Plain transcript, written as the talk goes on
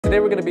today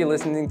we're going to be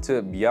listening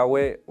to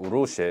Białe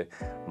Róże,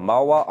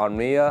 Mała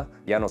Armia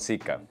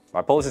Janosika.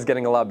 My Polish is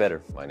getting a lot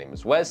better. My name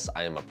is Wes,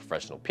 I am a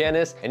professional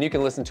pianist, and you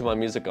can listen to my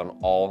music on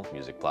all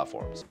music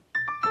platforms.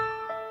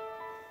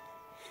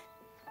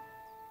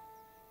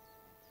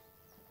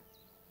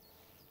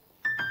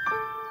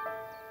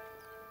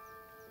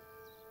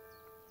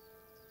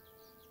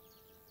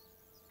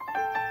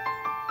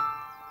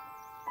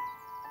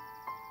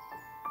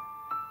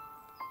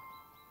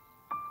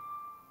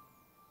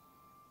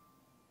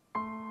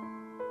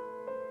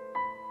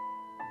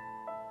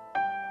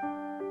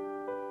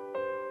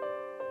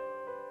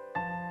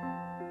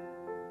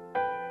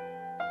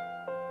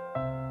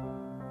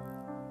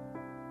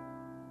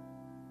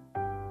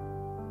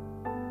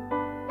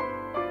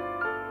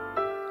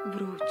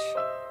 Wróć,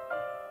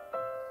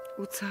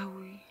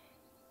 ucałuj,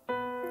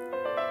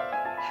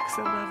 jak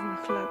za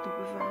dawnych lat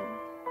bywało.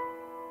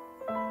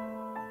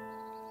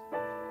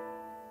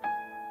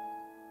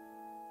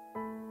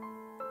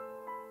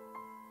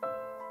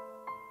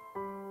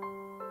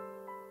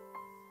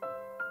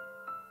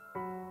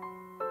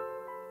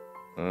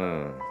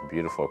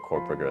 Beautiful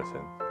chord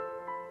progression.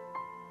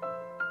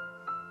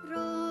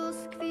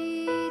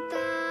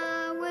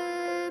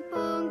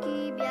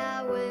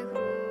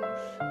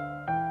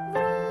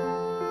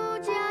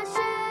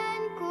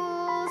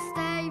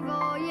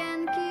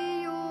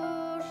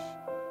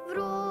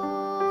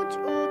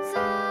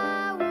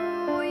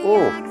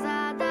 Jak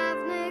za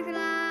dawnych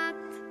lat,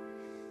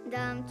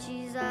 dam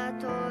ci za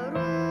to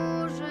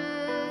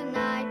róży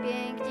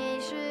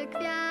najpiękniejszy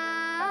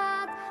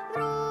kwiat.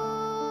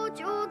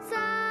 Wróć,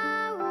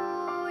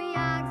 ucałuj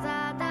jak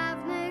za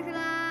dawnych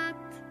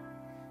lat,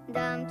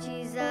 dam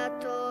ci za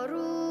to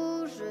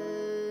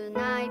róży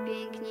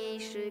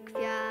najpiękniejszy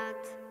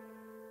kwiat.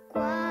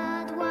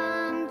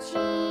 Kładłam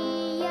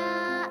ci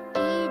ja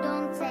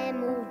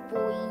idącemu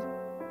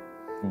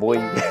w bój.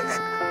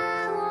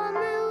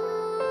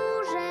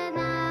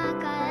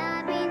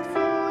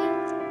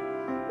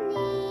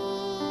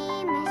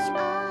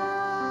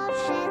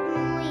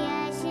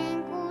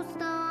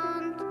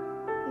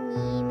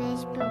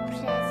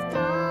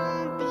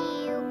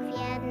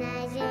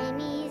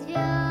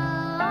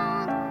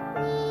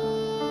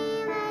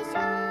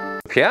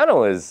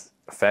 Piano is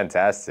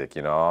fantastic,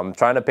 you know. I'm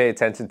trying to pay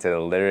attention to the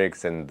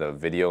lyrics and the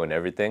video and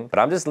everything, but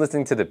I'm just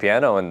listening to the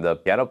piano and the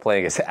piano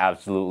playing is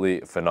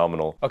absolutely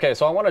phenomenal. Okay,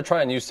 so I want to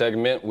try a new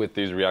segment with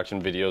these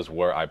reaction videos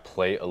where I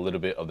play a little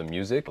bit of the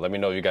music. Let me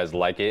know if you guys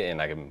like it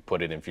and I can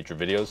put it in future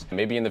videos.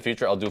 Maybe in the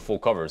future I'll do full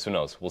covers, who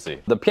knows, we'll see.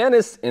 The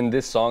pianist in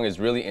this song is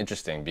really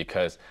interesting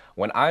because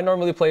when I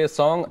normally play a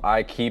song,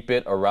 I keep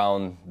it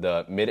around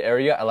the mid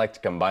area. I like to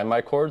combine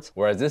my chords,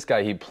 whereas this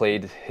guy, he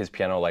played his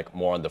piano like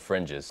more on the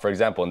fringes. For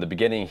example, in the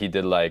beginning he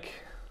did like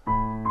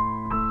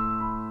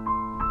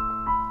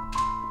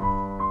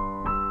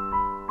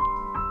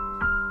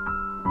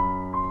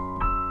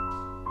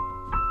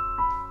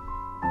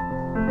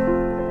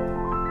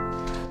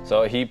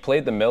so he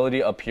played the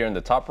melody up here in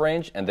the top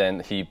range, and then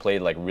he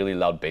played like really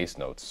loud bass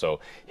notes. So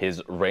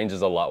his range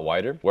is a lot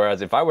wider.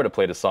 Whereas if I were to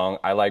play the song,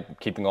 I like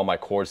keeping all my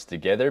chords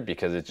together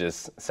because it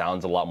just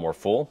sounds a lot more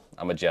full.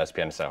 I'm a jazz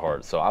pianist at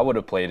heart, so I would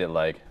have played it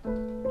like.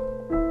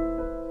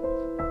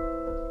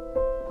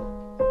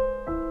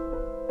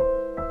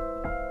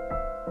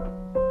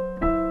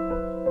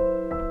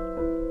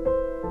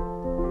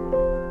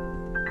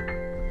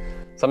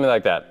 Something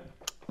like that.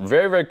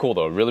 Very, very cool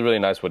though. Really, really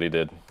nice what he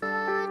did.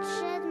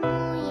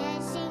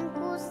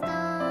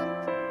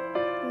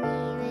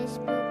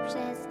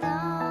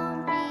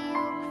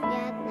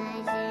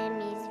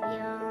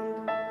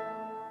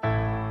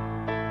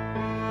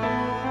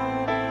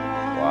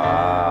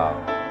 Wow.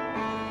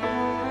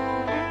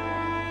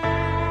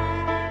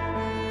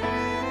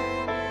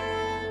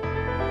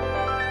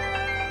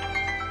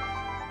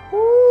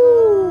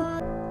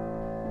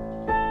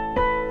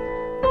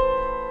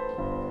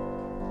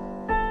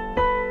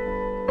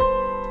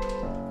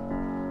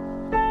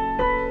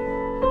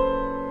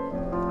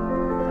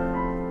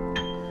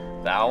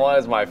 That one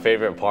is my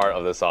favorite part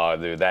of the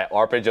song, dude. That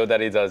arpeggio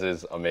that he does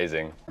is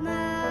amazing.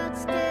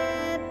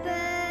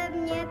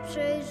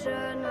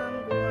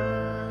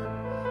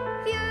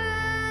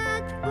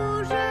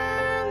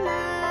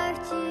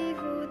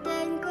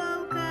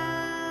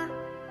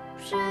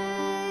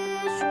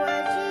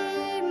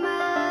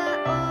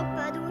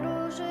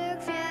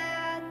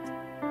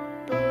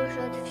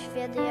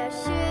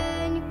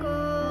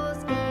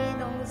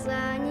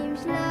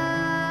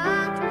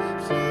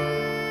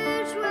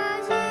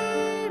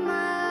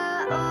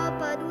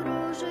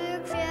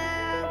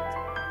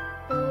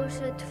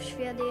 W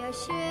świat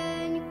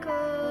jasieńko,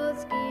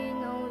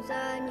 zginął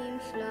za nim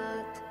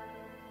ślad.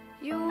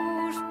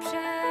 Już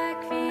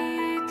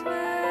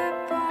przekwitły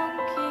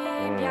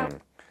pąki białe.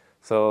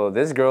 So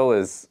this girl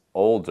is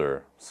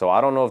older, so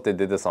I don't know if they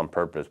did this on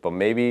purpose, but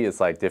maybe it's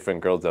like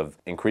different girls of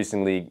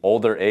increasingly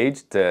older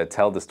age to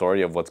tell the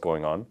story of what's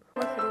going on.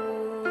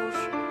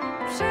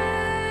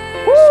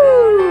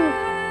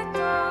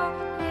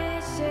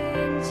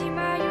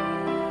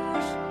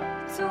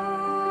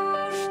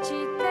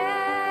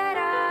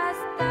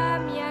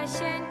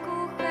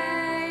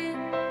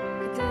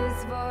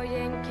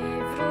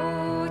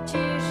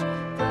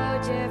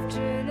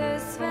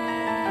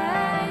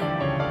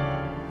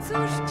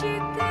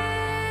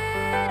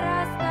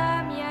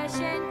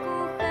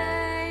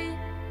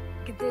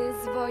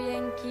 z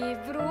wojenki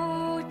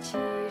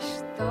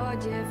wrócisz do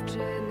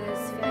dziewczyny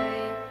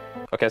swej.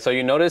 Okay, so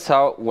you notice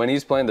how when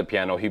he's playing the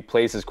piano, he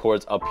plays his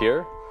chords up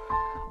here.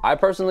 I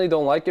personally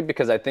don't like it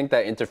because I think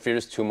that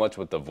interferes too much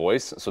with the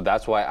voice, so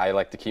that's why I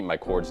like to keep my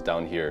chords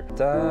down here.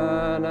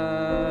 Da,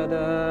 na,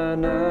 da,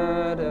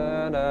 na,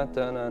 da, na,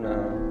 da, na, na.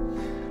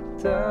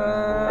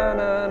 Da,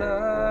 na,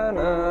 na,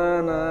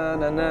 na, na,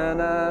 na, na,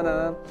 na,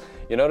 na.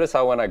 You notice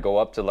how when I go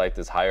up to like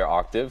this higher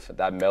octave,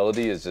 that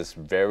melody is just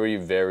very,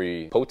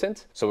 very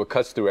potent. So it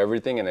cuts through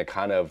everything and it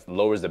kind of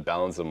lowers the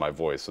balance of my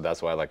voice. So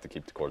that's why I like to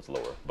keep the chords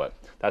lower. But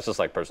that's just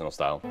like personal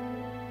style.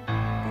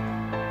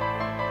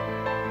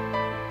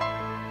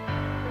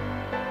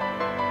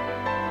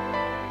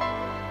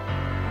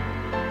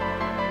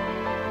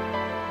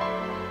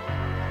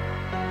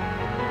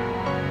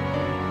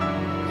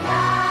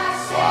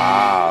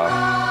 Wow.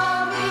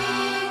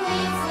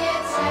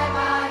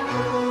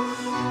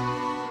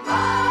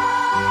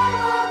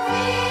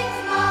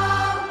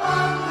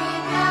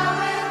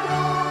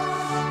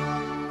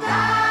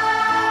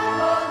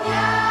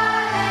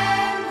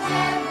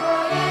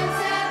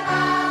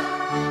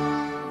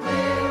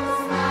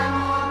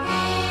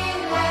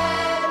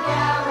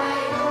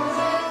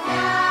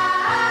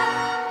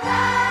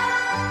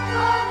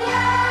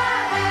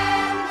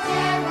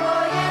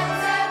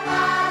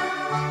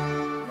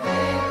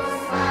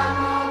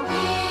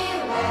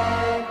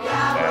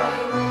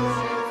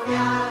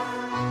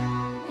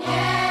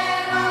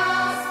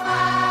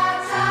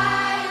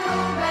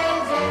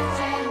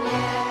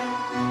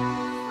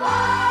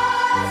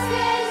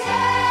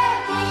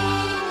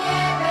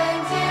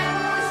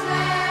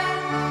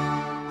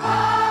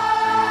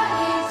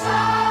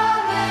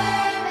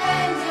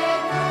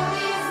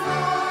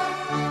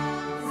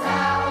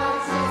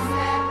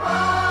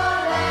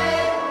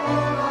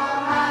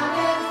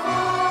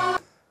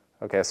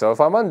 Okay, so if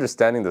I'm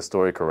understanding the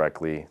story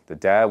correctly, the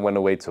dad went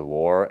away to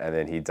war and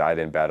then he died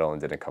in battle and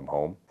didn't come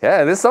home.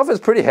 Yeah, this stuff is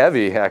pretty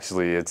heavy,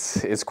 actually.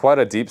 It's quite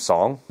a deep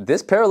song.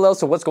 This parallels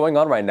to what's going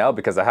on right now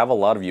because I have a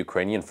lot of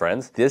Ukrainian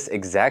friends. This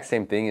exact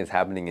same thing is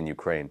happening in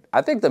Ukraine.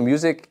 I think the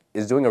music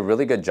is doing a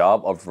really good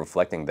job of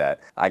reflecting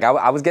that. Like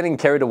I was getting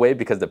carried away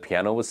because the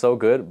piano was so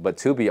good, but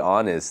to be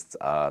honest,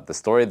 the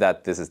story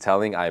that this is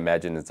telling, I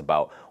imagine it's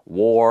about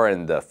war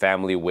and the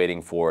family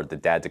waiting for the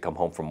dad to come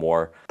home from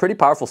war. Pretty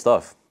powerful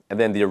stuff. And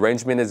then the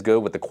arrangement is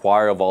good with the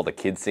choir of all the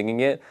kids singing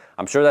it.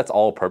 I'm sure that's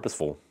all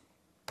purposeful.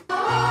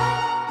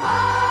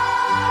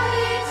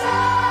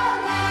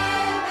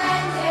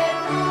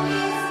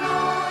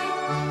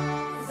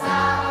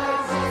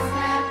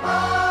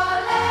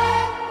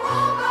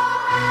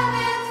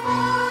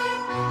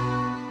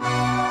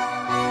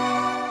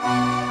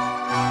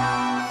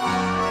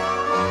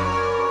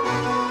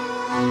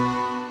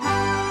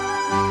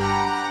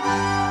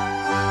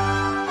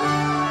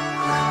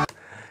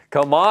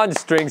 Come on,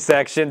 string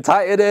section,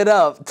 tighten it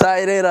up,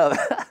 tighten it up.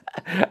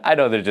 I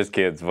know they're just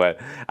kids, but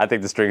I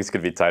think the strings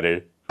could be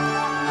tighter.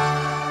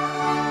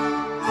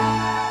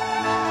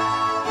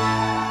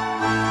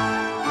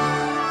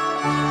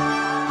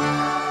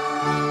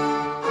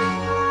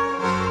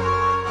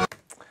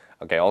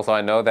 Okay, also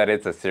I know that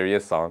it's a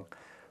serious song,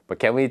 but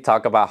can we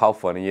talk about how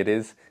funny it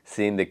is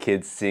seeing the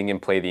kids sing and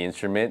play the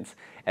instruments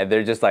and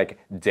they're just like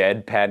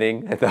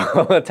deadpanning the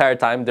whole entire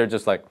time? They're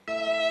just like...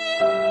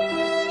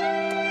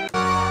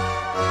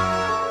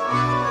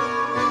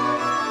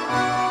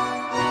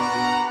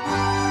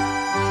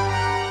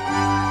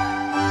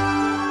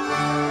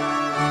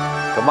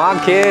 Come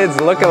on,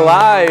 kids, look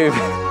alive.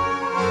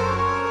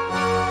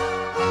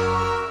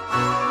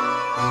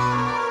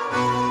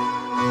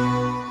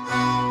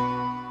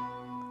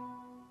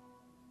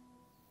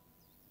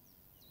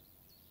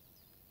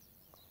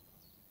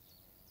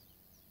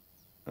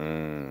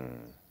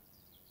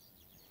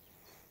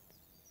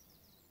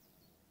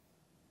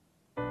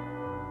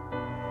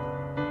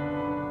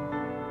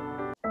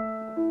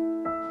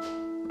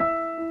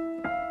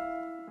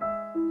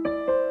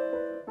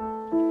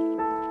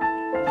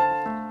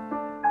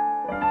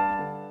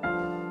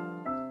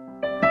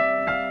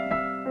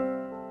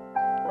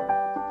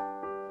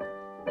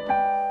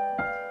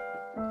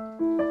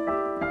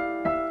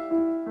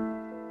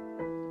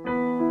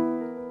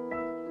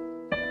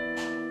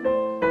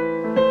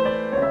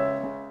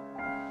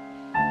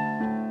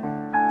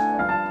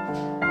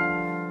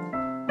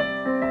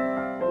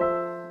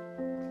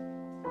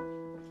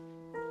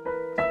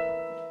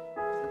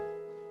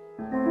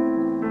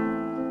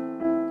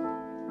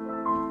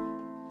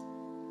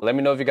 Let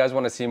me know if you guys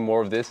want to see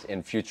more of this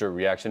in future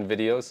reaction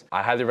videos.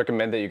 I highly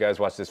recommend that you guys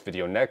watch this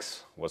video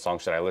next. What song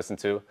should I listen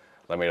to?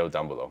 Let me know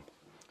down below.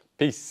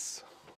 Peace.